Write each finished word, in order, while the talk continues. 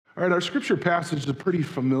All right, our scripture passage is a pretty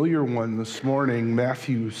familiar one this morning,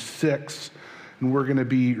 Matthew 6, and we're going to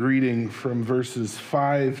be reading from verses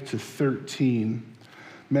 5 to 13,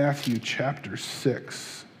 Matthew chapter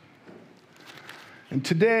 6. And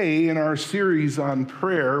today in our series on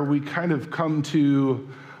prayer, we kind of come to,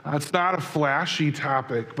 it's not a flashy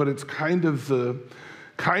topic, but it's kind of the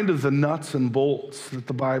nuts and bolts that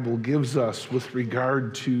the Bible gives us with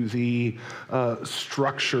regard to the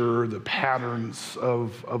structure, the patterns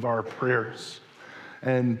of our prayers.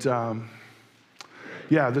 And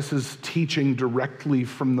this is teaching directly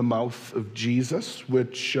from the mouth of Jesus,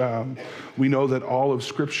 which we know that all of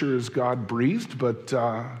Scripture is God-breathed, but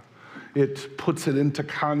it puts it into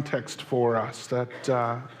context for us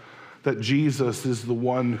that Jesus is the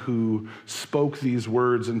one who spoke these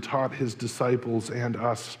words and taught his disciples and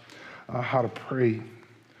us how to pray.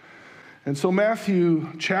 And so Matthew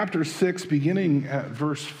chapter 6, beginning at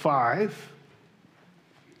verse 5,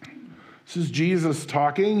 this is Jesus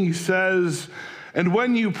talking. He says, "And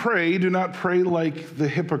when you pray, do not pray like the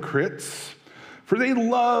hypocrites, for they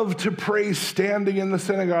love to pray standing in the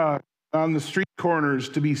synagogue on the street corners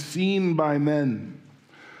to be seen by men.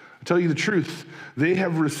 I tell you the truth, they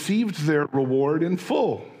have received their reward in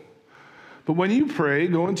full. But when you pray,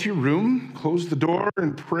 go into your room, close the door,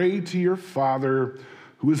 and pray to your Father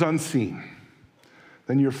who is unseen.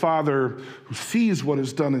 Then your Father who sees what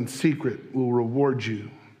is done in secret will reward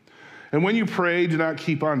you. And when you pray, do not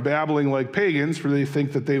keep on babbling like pagans, for they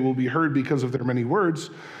think that they will be heard because of their many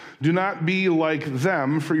words. Do not be like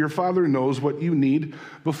them, for your Father knows what you need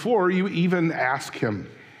before you even ask him.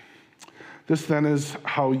 This then is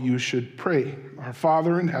how you should pray. Our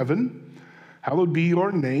Father in heaven, hallowed be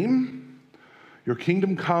your name. Your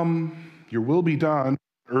kingdom come, your will be done on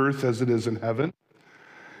earth as it is in heaven.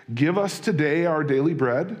 Give us today our daily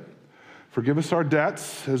bread. Forgive us our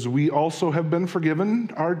debts as we also have been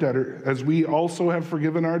forgiven our debtors, as we also have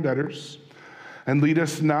forgiven our debtors. And lead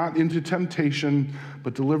us not into temptation,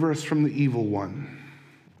 but deliver us from the evil one."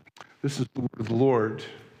 This is the word of the Lord.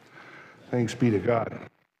 Thanks be to God.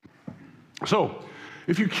 So,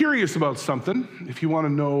 if you're curious about something, if you want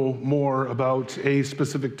to know more about a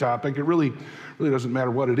specific topic, it really doesn't matter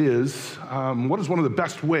what it is. What is one of the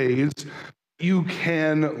best ways you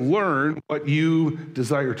can learn what you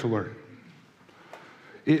desire to learn?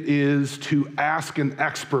 It is to ask an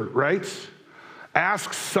expert, right?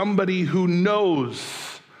 Ask somebody who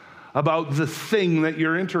knows about the thing that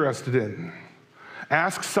you're interested in.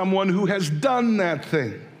 Ask someone who has done that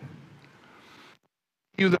thing.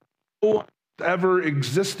 No one ever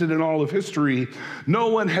existed in all of history. No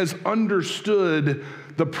one has understood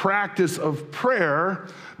the practice of prayer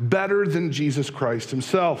better than Jesus Christ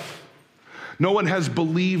himself. No one has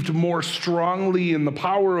believed more strongly in the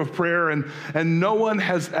power of prayer, and no one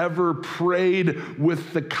has ever prayed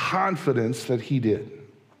with the confidence that he did.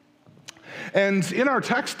 And in our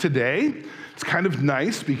text today, it's kind of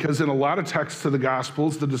nice because in a lot of texts of the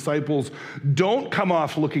Gospels, the disciples don't come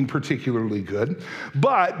off looking particularly good.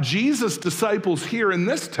 But Jesus' disciples here in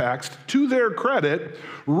this text, to their credit,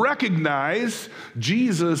 recognize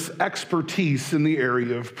Jesus' expertise in the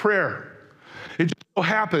area of prayer. It just so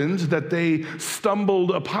happened that they stumbled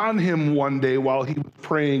upon him one day while he was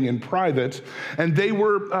praying in private, and they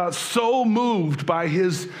were so moved by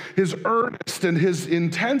his earnest and his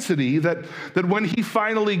intensity that when he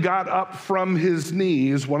finally got up from his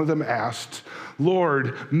knees, one of them asked,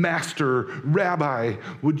 "Lord, Master, Rabbi,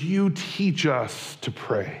 would you teach us to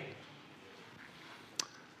pray?"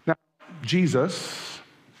 Now, Jesus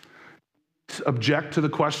didn't object to the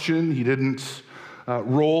question. He didn't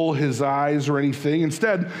roll his eyes or anything.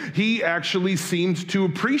 Instead, he actually seemed to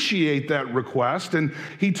appreciate that request, and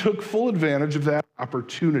he took full advantage of that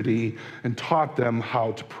opportunity and taught them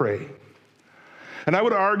how to pray. And I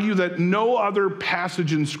would argue that no other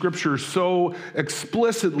passage in Scripture so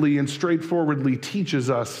explicitly and straightforwardly teaches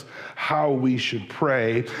us how we should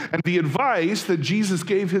pray. And the advice that Jesus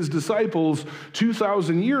gave his disciples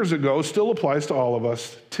 2,000 years ago still applies to all of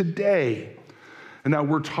us today. And now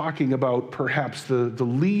we're talking about perhaps the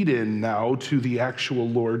lead-in now to the actual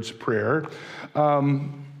Lord's Prayer.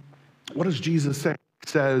 What does Jesus say?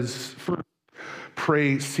 He says, first,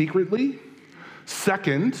 pray secretly.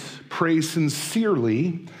 Second, pray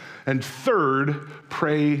sincerely. And third,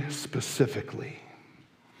 pray specifically.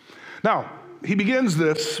 Now, he begins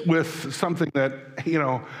this with something that,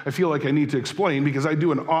 I feel like I need to explain because I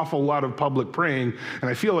do an awful lot of public praying,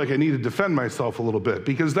 and I feel like I need to defend myself a little bit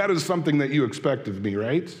because that is something that you expect of me,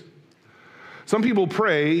 right? Some people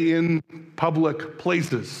pray in public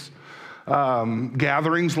places,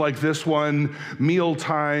 gatherings like this one, meal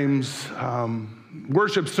times,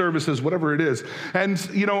 worship services, whatever it is. And,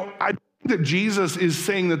 I think that Jesus is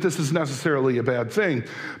saying that this is necessarily a bad thing.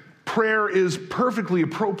 Prayer is perfectly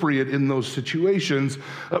appropriate in those situations,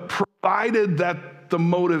 provided that the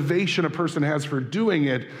motivation a person has for doing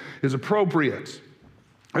it is appropriate.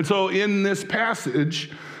 And so in this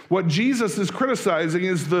passage, what Jesus is criticizing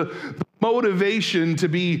is the motivation to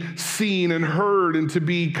be seen and heard and to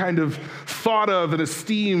be kind of thought of and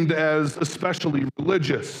esteemed as especially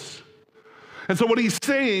religious. And so what he's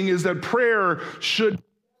saying is that prayer should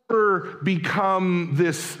never become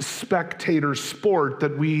this spectator sport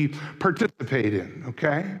that we participate in,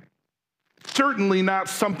 okay? Certainly not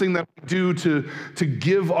something that we do to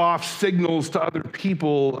give off signals to other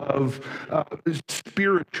people of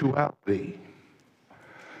spirituality.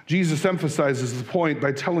 Jesus emphasizes the point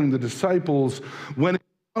by telling the disciples, when it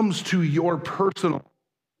comes to your personal,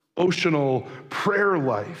 emotional prayer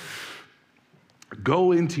life,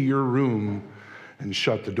 go into your room and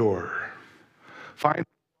shut the door.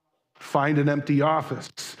 Find an empty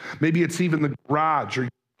office. Maybe it's even the garage or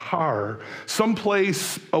your car,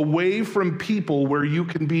 someplace away from people where you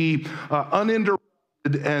can be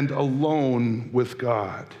uninterrupted and alone with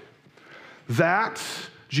God. That,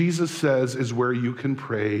 Jesus says, is where you can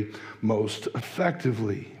pray most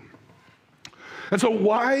effectively. And so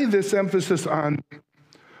why this emphasis on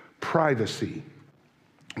privacy?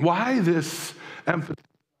 Why this emphasis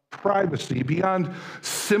on privacy beyond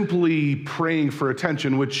simply praying for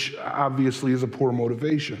attention, which obviously is a poor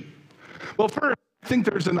motivation? Well, first, I think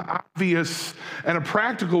there's an obvious and a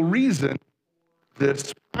practical reason for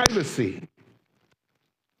this privacy.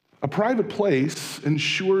 A private place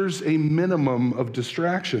ensures a minimum of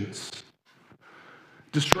distractions.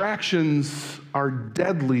 Distractions are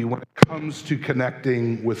deadly when it comes to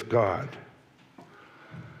connecting with God.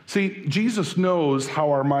 See, Jesus knows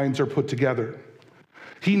how our minds are put together.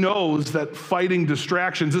 He knows that fighting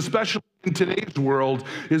distractions, especially in today's world,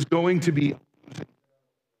 is going to be.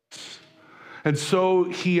 And so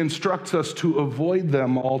he instructs us to avoid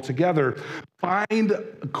them altogether. Find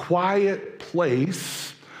a quiet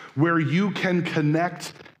place where you can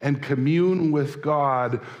connect and commune with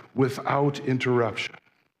God without interruption.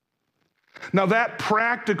 Now, that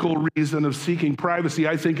practical reason of seeking privacy,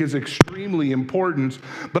 I think, is extremely important,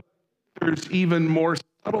 but there's even more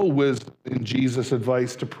subtle wisdom in Jesus'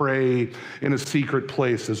 advice to pray in a secret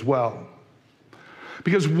place as well.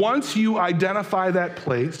 Because once you identify that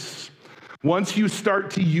place, once you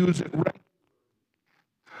start to use it right,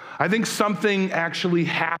 I think something actually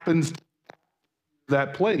happens to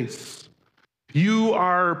that place. You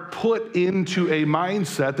are put into a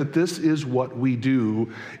mindset that this is what we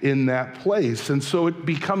do in that place. And so it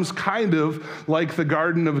becomes kind of like the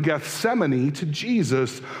Garden of Gethsemane to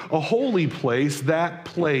Jesus, a holy place, that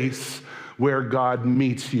place where God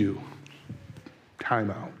meets you.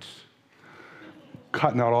 Time out.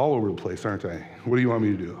 Cutting out all over the place, aren't I? What do you want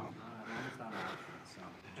me to do?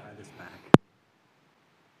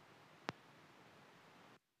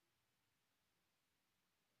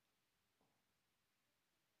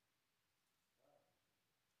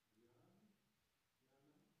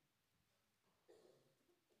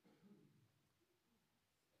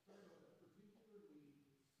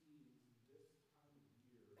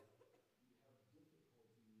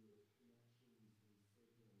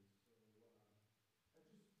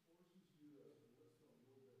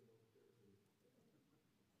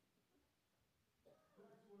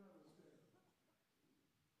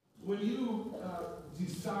 When you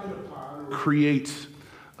decide upon or create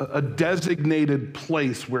a designated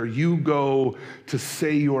place where you go to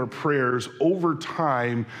say your prayers, over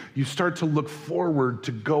time, you start to look forward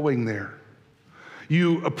to going there.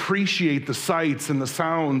 You appreciate the sights and the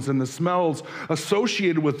sounds and the smells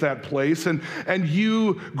associated with that place, and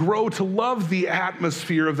you grow to love the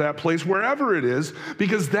atmosphere of that place, wherever it is,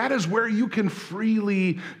 because that is where you can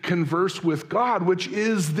freely converse with God, which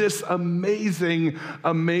is this amazing,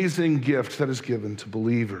 amazing gift that is given to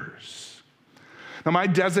believers. Now, my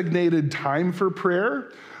designated time for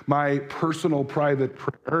prayer, my personal private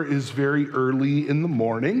prayer, is very early in the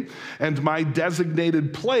morning, and my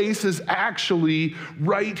designated place is actually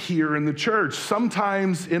right here in the church,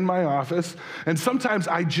 sometimes in my office, and sometimes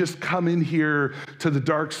I just come in here to the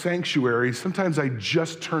dark sanctuary. Sometimes I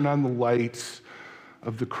just turn on the lights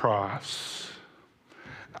of the cross.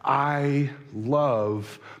 I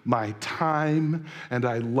love my time, and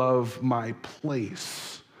I love my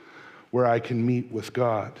place where I can meet with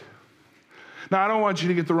God. Now, I don't want you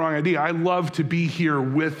to get the wrong idea. I love to be here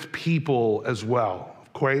with people as well. Of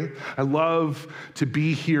okay? I love to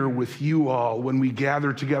be here with you all when we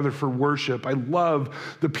gather together for worship. I love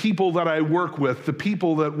the people that I work with, the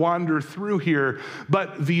people that wander through here.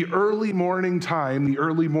 But the early morning time, the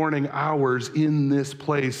early morning hours in this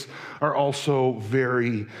place are also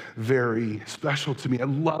very, very special to me. I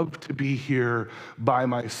love to be here by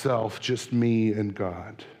myself, just me and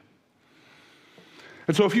God.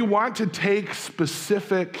 And so if you want to take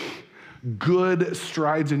specific good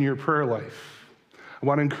strides in your prayer life, I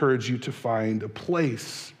want to encourage you to find a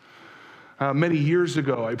place. Many years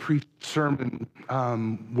ago, I preached a sermon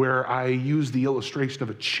where I used the illustration of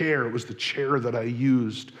a chair. It was the chair that I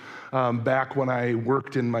used back when I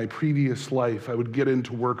worked in my previous life. I would get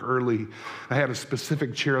into work early. I had a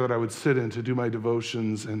specific chair that I would sit in to do my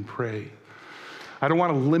devotions and pray. I don't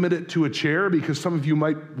want to limit it to a chair because some of you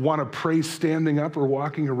might want to pray standing up or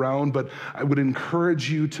walking around, but I would encourage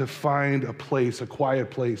you to find a place, a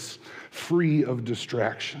quiet place, free of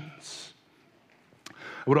distractions.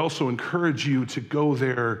 I would also encourage you to go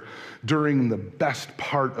there during the best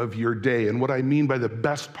part of your day. And what I mean by the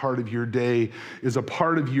best part of your day is a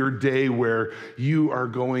part of your day where you are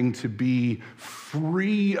going to be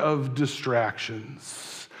free of distractions.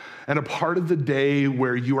 And a part of the day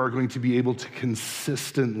where you are going to be able to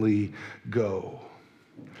consistently go.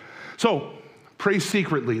 So, pray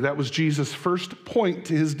secretly. That was Jesus' first point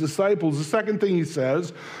to his disciples. The second thing he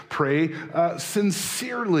says, pray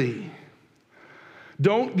sincerely.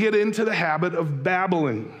 Don't get into the habit of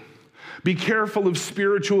babbling. Be careful of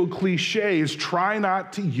spiritual cliches. Try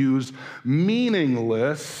not to use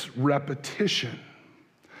meaningless repetition.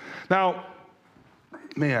 Now,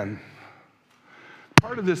 man,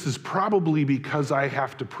 part of this is probably because I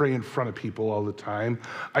have to pray in front of people all the time.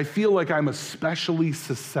 I feel like I'm especially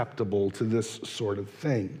susceptible to this sort of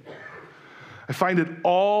thing. I find it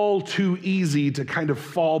all too easy to kind of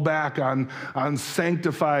fall back on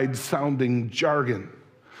sanctified sounding jargon,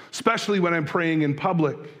 especially when I'm praying in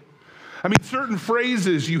public. I mean, certain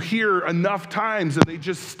phrases you hear enough times and they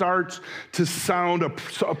just start to sound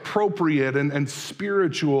appropriate and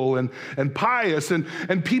spiritual and pious,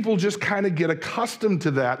 and people just kind of get accustomed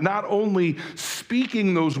to that, not only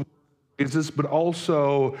speaking those phrases, but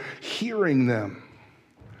also hearing them.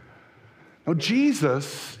 Now,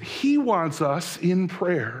 Jesus, he wants us in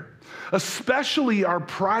prayer, especially our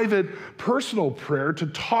private, personal prayer, to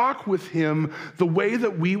talk with him the way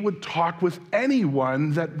that we would talk with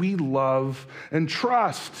anyone that we love and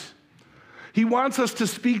trust. He wants us to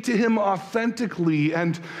speak to him authentically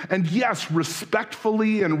and yes,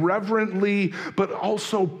 respectfully and reverently, but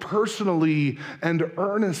also personally and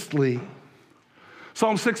earnestly.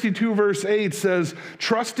 Psalm 62 verse 8 says,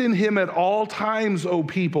 "Trust in him at all times, O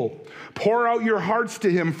people. Pour out your hearts to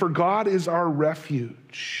him, for God is our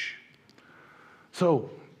refuge." So,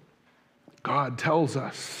 God tells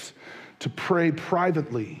us to pray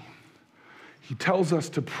privately. He tells us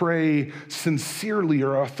to pray sincerely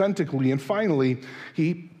or authentically. And finally,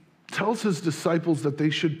 he tells his disciples that they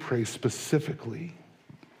should pray specifically.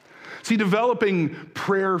 See, developing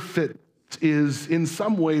prayer fitness is in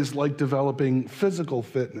some ways like developing physical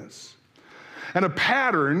fitness. And a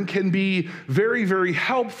pattern can be very, very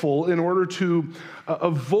helpful in order to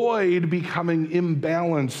avoid becoming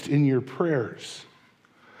imbalanced in your prayers.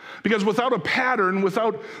 Because without a pattern,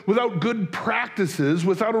 without good practices,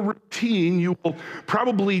 without a routine, you will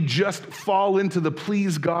probably just fall into the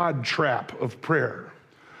please God trap of prayer.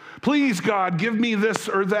 Please God, give me this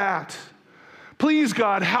or that. Please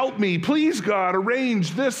God, help me. Please God,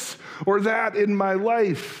 arrange this or that in my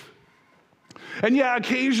life. And yeah,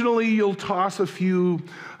 occasionally you'll toss a few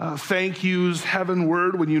thank yous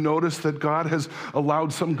heavenward when you notice that God has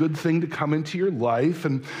allowed some good thing to come into your life.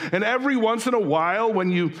 And every once in a while, when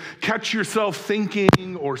you catch yourself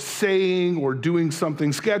thinking or saying or doing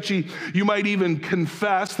something sketchy, you might even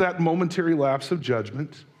confess that momentary lapse of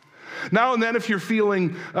judgment. Now and then, if you're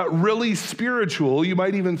feeling really spiritual, you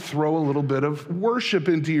might even throw a little bit of worship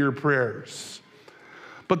into your prayers.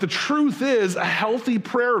 But the truth is, a healthy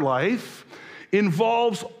prayer life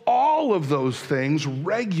involves all of those things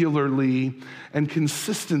regularly and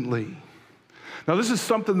consistently. Now, this is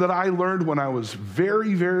something that I learned when I was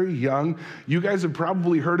very, very young. You guys have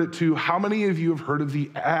probably heard it too. How many of you have heard of the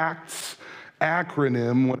ACTS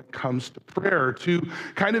acronym when it comes to prayer, to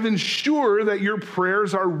kind of ensure that your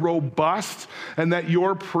prayers are robust and that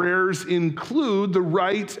your prayers include the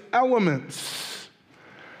right elements?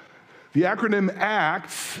 The acronym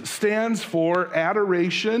ACTS stands for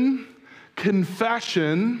adoration,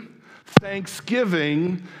 confession,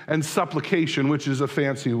 thanksgiving, and supplication, which is a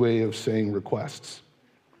fancy way of saying requests.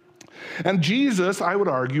 And Jesus, I would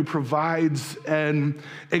argue, provides an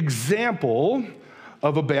example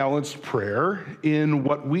of a balanced prayer in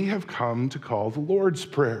what we have come to call the Lord's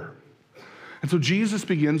Prayer. And so Jesus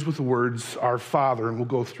begins with the words, Our Father, and we'll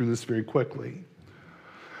go through this very quickly.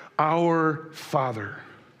 Our Father.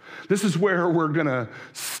 This is where we're going to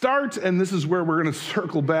start, and this is where we're going to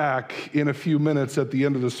circle back in a few minutes at the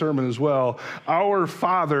end of the sermon as well. Our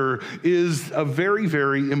Father is a very,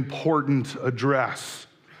 very important address,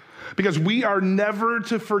 because we are never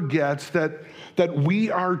to forget that we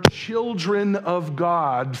are children of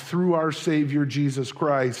God through our Savior Jesus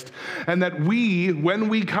Christ, and that we, when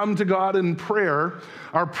we come to God in prayer,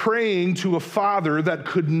 are praying to a Father that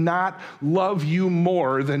could not love you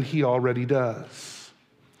more than He already does.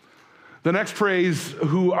 The next phrase,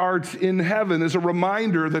 who art in heaven, is a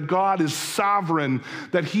reminder that God is sovereign,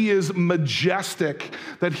 that He is majestic,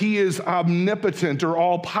 that He is omnipotent or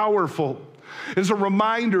all-powerful. It is a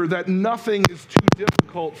reminder that nothing is too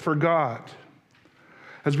difficult for God.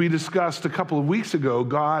 As we discussed a couple of weeks ago,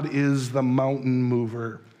 God is the mountain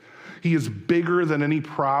mover. He is bigger than any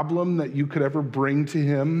problem that you could ever bring to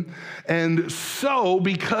Him. And so,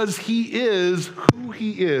 because He is who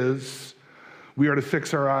He is, we are to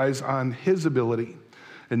fix our eyes on His ability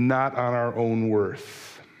and not on our own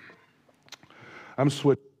worth. I'm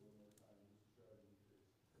switching.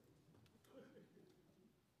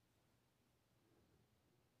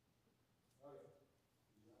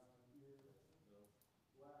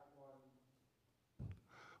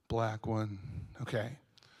 Black one. Okay.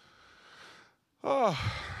 Oh,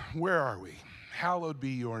 where are we? Hallowed be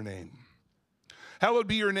your name. Hallowed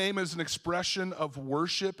be your name is an expression of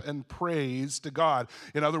worship and praise to God.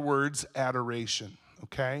 In other words, adoration,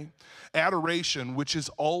 okay? Adoration, which is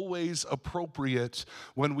always appropriate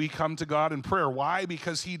when we come to God in prayer. Why?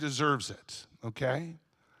 Because He deserves it, okay?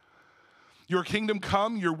 Your kingdom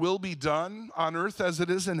come, your will be done on earth as it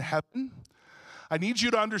is in heaven. I need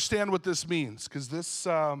you to understand what this means, because this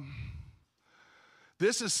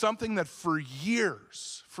is something that for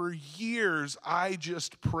years, I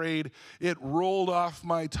just prayed. It rolled off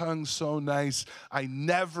my tongue so nice. I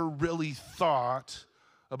never really thought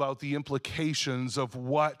about the implications of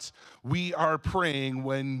what we are praying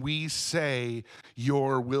when we say,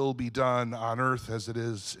 your will be done on earth as it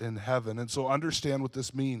is in heaven. And so understand what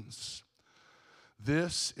this means.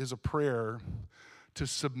 This is a prayer to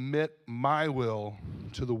submit my will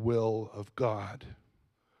to the will of God.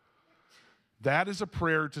 That is a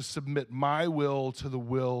prayer to submit my will to the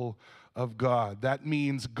will of God. That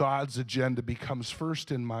means God's agenda becomes first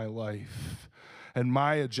in my life, and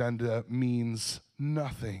my agenda means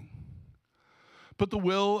nothing. Put the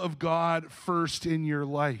will of God first in your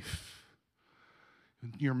life,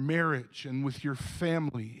 in your marriage and with your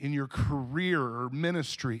family, in your career or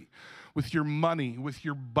ministry, with your money, with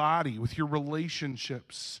your body, with your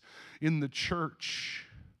relationships, in the church.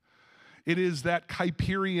 It is that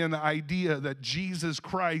Kuyperian idea that Jesus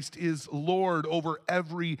Christ is Lord over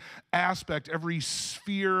every aspect, every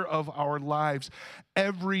sphere of our lives.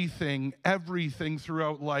 Everything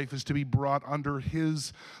throughout life is to be brought under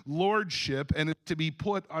His lordship and to be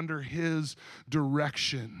put under His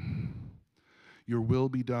direction. Your will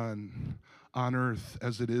be done on earth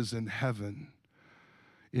as it is in heaven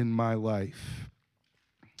in my life.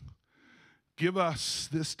 Give us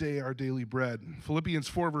this day our daily bread. Philippians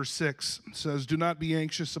 4 verse 6 says, do not be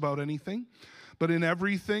anxious about anything, but in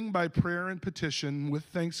everything by prayer and petition with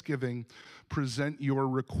thanksgiving, present your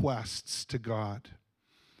requests to God.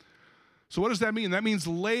 So what does that mean? That means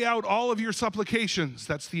lay out all of your supplications.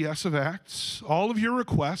 That's the S of Acts. All of your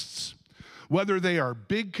requests, whether they are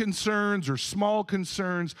big concerns or small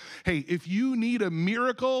concerns. Hey, if you need a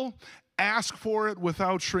miracle, ask for it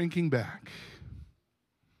without shrinking back.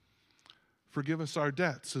 Forgive us our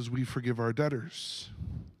debts as we forgive our debtors.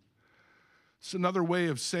 It's another way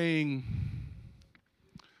of saying,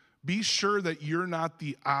 be sure that you're not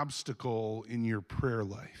the obstacle in your prayer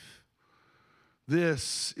life.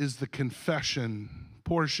 This is the confession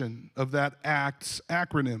portion of that ACTS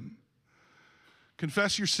acronym.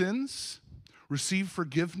 Confess your sins, receive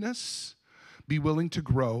forgiveness, be willing to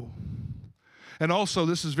grow. And also,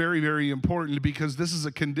 this is very, very important because this is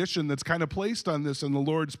a condition that's kind of placed on this in the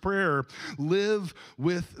Lord's Prayer. Live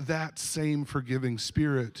with that same forgiving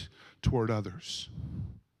spirit toward others.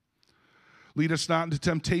 Lead us not into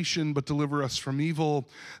temptation, but deliver us from evil.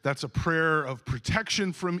 That's a prayer of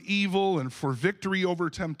protection from evil and for victory over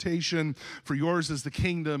temptation. For yours is the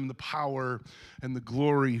kingdom, the power, and the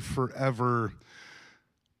glory forever,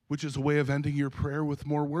 which is a way of ending your prayer with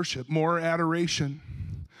more worship, more adoration.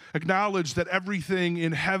 Acknowledge that everything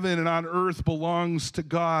in heaven and on earth belongs to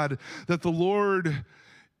God, that the Lord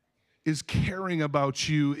is caring about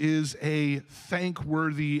you is a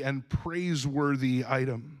thankworthy and praiseworthy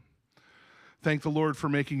item. Thank the Lord for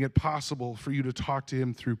making it possible for you to talk to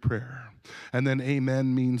him through prayer. And then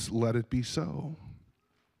amen means let it be so.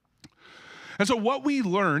 And so what we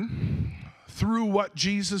learn through what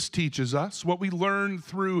Jesus teaches us, what we learn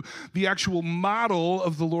through the actual model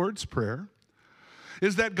of the Lord's Prayer,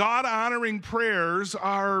 is that God-honoring prayers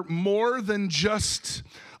are more than just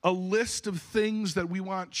a list of things that we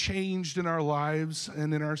want changed in our lives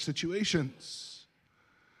and in our situations.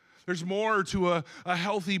 There's more to a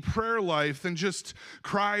healthy prayer life than just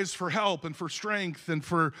cries for help and for strength and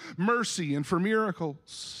for mercy and for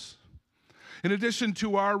miracles. In addition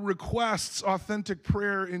to our requests, authentic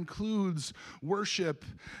prayer includes worship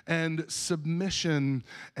and submission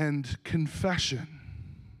and confession.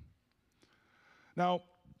 Now,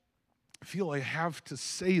 I feel I have to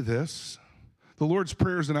say this. The Lord's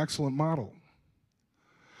Prayer is an excellent model.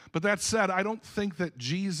 But that said, I don't think that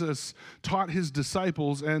Jesus taught his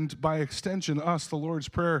disciples, and by extension us, the Lord's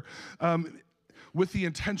Prayer, with the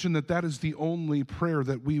intention that that is the only prayer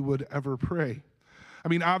that we would ever pray. I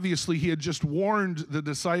mean, obviously, he had just warned the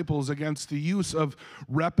disciples against the use of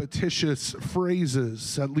repetitious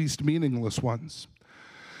phrases, at least meaningless ones.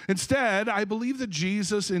 Instead, I believe that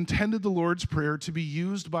Jesus intended the Lord's Prayer to be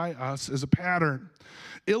used by us as a pattern,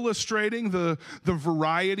 illustrating the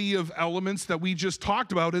variety of elements that we just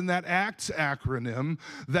talked about in that ACTS acronym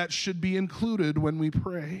that should be included when we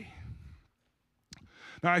pray.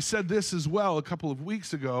 Now, I said this as well a couple of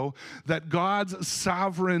weeks ago, that God's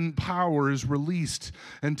sovereign power is released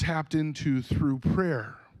and tapped into through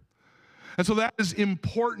prayer. And so that is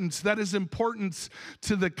importance. That is importance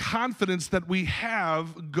to the confidence that we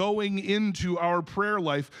have going into our prayer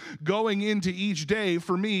life, going into each day.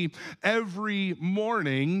 For me, every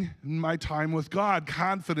morning in my time with God,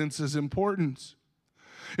 confidence is important.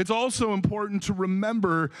 It's also important to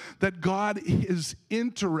remember that God is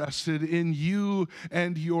interested in you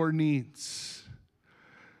and your needs.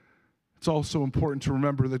 It's also important to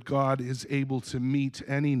remember that God is able to meet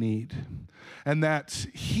any need, and that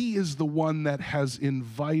he is the one that has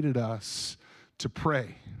invited us to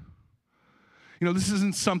pray. You know, this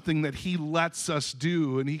isn't something that he lets us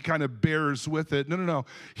do and he kind of bears with it. No.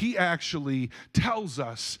 He actually tells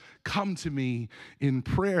us, come to me in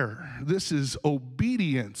prayer. This is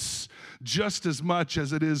obedience just as much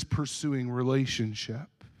as it is pursuing relationship.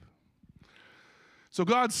 So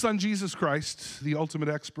God's Son, Jesus Christ, the ultimate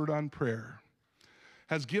expert on prayer,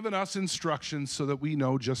 has given us instructions so that we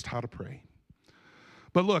know just how to pray.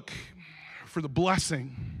 But look, for the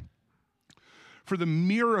blessing, for the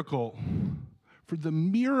miracle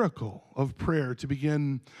of prayer to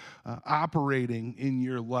begin operating in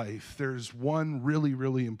your life, there's one really,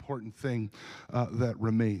 really important thing that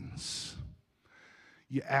remains.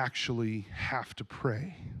 You actually have to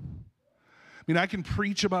pray. I mean, I can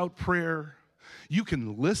preach about prayer. You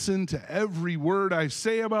can listen to every word I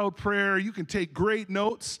say about prayer. You can take great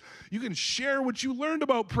notes. You can share what you learned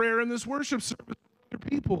about prayer in this worship service with other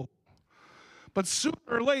people. But sooner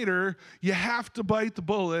or later, you have to bite the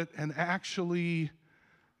bullet and actually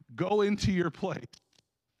go into your place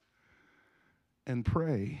and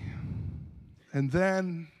pray. And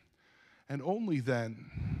then, and only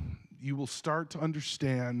then, you will start to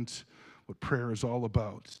understand what prayer is all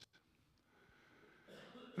about.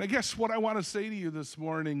 And I guess what I want to say to you this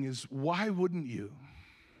morning is, why wouldn't you?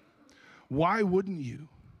 Why wouldn't you?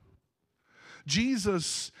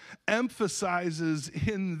 Jesus emphasizes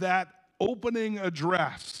in that opening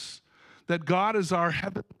address that God is our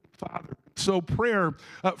heavenly Father. So prayer,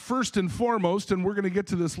 first and foremost, and we're going to get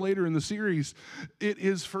to this later in the series, it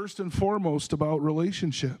is first and foremost about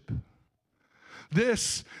relationship.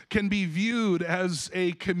 This can be viewed as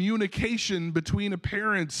a communication between a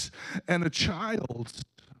parent and a child.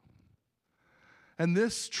 And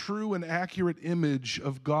this true and accurate image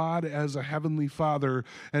of God as a heavenly Father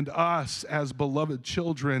and us as beloved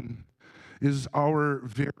children is our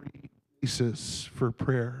very basis for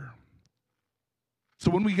prayer.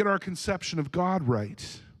 So when we get our conception of God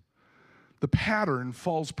right, the pattern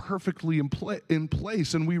falls perfectly in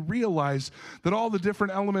place, and we realize that all the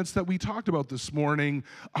different elements that we talked about this morning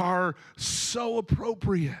are so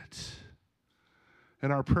appropriate,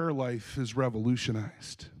 and our prayer life is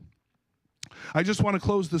revolutionized. I just want to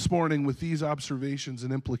close this morning with these observations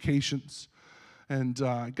and implications, and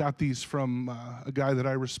I got these from a guy that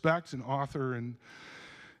I respect, an author and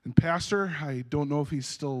pastor. I don't know if he's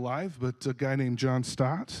still alive, but a guy named John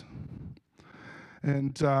Stott.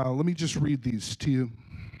 And let me just read these to you.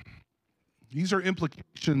 These are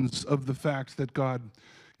implications of the fact that God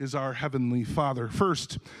is our heavenly Father.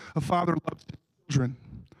 First, a father loves his children.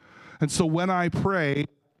 And so when I pray,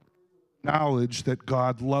 knowledge that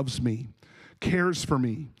God loves me, cares for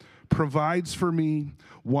me, provides for me,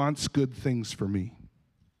 wants good things for me.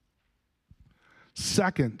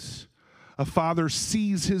 Second, a father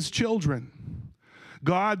sees his children.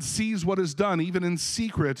 God sees what is done, even in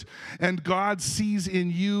secret, and God sees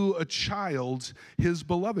in you a child, his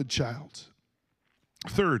beloved child.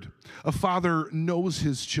 Third, a father knows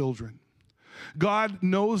his children. God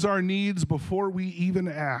knows our needs before we even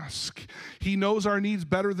ask. He knows our needs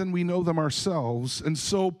better than we know them ourselves. And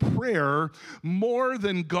so prayer, more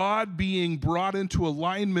than God being brought into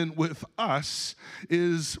alignment with us,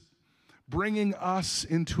 is bringing us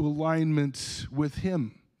into alignment with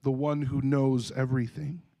him, the one who knows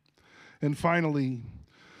everything. And finally,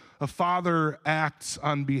 a father acts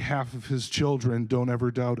on behalf of his children. Don't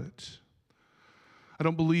ever doubt it. I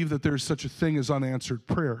don't believe that there's such a thing as unanswered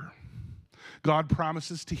prayer. God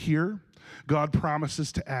promises to hear. God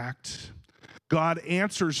promises to act. God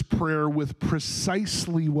answers prayer with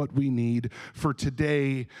precisely what we need for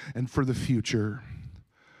today and for the future,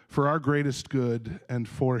 for our greatest good and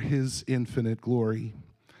for his infinite glory.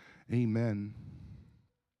 Amen.